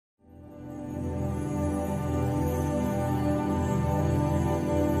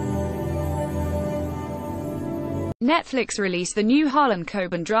Netflix released the new Harlan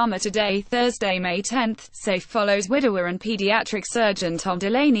Coben drama today, Thursday, May 10th. Safe follows widower and pediatric surgeon Tom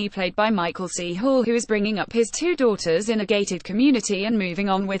Delaney, played by Michael C. Hall, who is bringing up his two daughters in a gated community and moving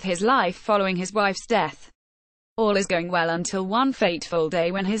on with his life following his wife's death. All is going well until one fateful day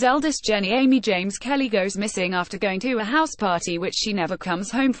when his eldest Jenny Amy James Kelly goes missing after going to a house party which she never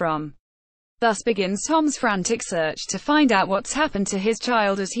comes home from. Thus begins Tom's frantic search to find out what's happened to his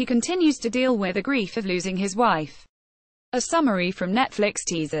child as he continues to deal with the grief of losing his wife. A summary from Netflix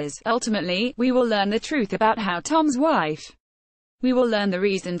teasers: ultimately, we will learn the truth about how Tom's wife. We will learn the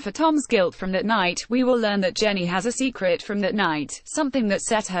reason for Tom's guilt from that night. We will learn that Jenny has a secret from that night, something that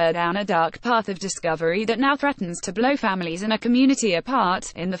set her down a dark path of discovery that now threatens to blow families and a community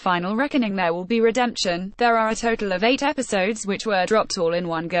apart. In the final reckoning there will be redemption. There are a total of 8 episodes which were dropped all in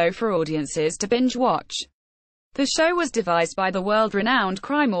one go for audiences to binge watch. The show was devised by the world-renowned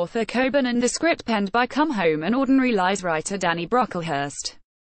crime author Coben and the script penned by Come Home and Ordinary Lies writer Danny Brocklehurst.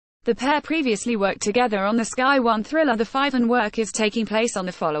 The pair previously worked together on the Sky One thriller The Five, and work is taking place on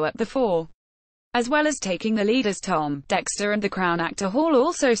the follow-up The Four. As well as taking the lead as Tom, Dexter and The Crown actor Hall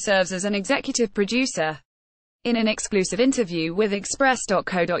also serves as an executive producer. In an exclusive interview with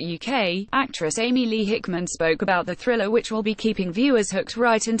Express.co.uk, actress Amy Lee Hickman spoke about the thriller, which will be keeping viewers hooked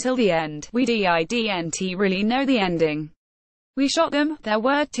right until the end. We didn't really know the ending. We shot them, there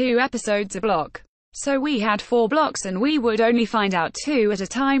were 2 episodes a block. So we had 4 blocks and we would only find out 2 at a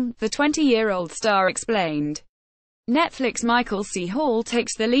time, the 20-year-old star explained. Netflix Michael C. Hall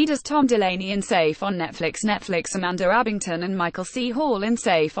takes the lead as Tom Delaney in Safe on Netflix. Amanda Abington and Michael C. Hall in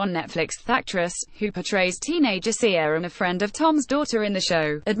Safe on Netflix. The actress, who portrays teenager Sierra and a friend of Tom's daughter in the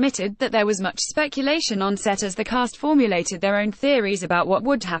show, admitted that there was much speculation on set as the cast formulated their own theories about what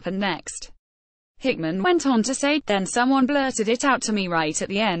would happen next. Hickman went on to say, "Then someone blurted it out to me right at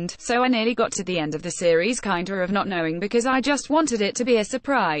the end, so I nearly got to the end of the series kinda of not knowing because I just wanted it to be a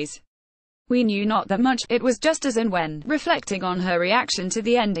surprise. We knew not that much, it was just as and when." Reflecting on her reaction to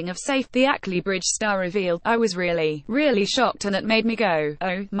the ending of Safe, the Ackley Bridge star revealed, "I was really shocked and it made me go,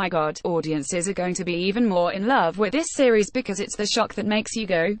 oh my god, audiences are going to be even more in love with this series because it's the shock that makes you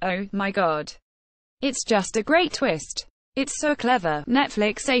go, oh my god. It's just a great twist. It's so clever."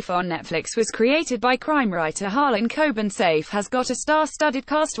 Netflix Safe on Netflix was created by crime writer Harlan Coben. Safe has got a star-studded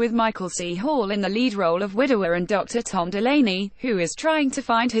cast with Michael C. Hall in the lead role of widower and Dr. Tom Delaney, who is trying to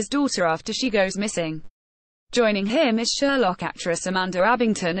find his daughter after she goes missing. Joining him is Sherlock actress Amanda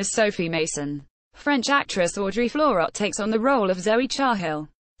Abington as Sophie Mason. French actress Audrey Fleurot takes on the role of Zoe Charhill.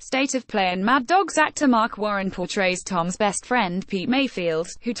 State of Play and Mad Dogs actor Mark Warren portrays Tom's best friend Pete Mayfield,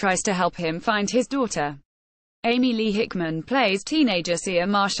 who tries to help him find his daughter. Amy Lee Hickman plays teenager Sia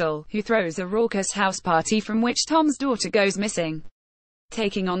Marshall, who throws a raucous house party from which Tom's daughter goes missing.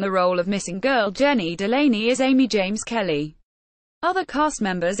 Taking on the role of missing girl Jenny Delaney is Amy James Kelly. Other cast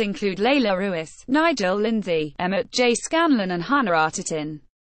members include Layla Ruiz, Nigel Lindsay, Emmett J. Scanlon and Hannah Arterton.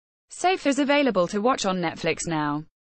 Safe is available to watch on Netflix now.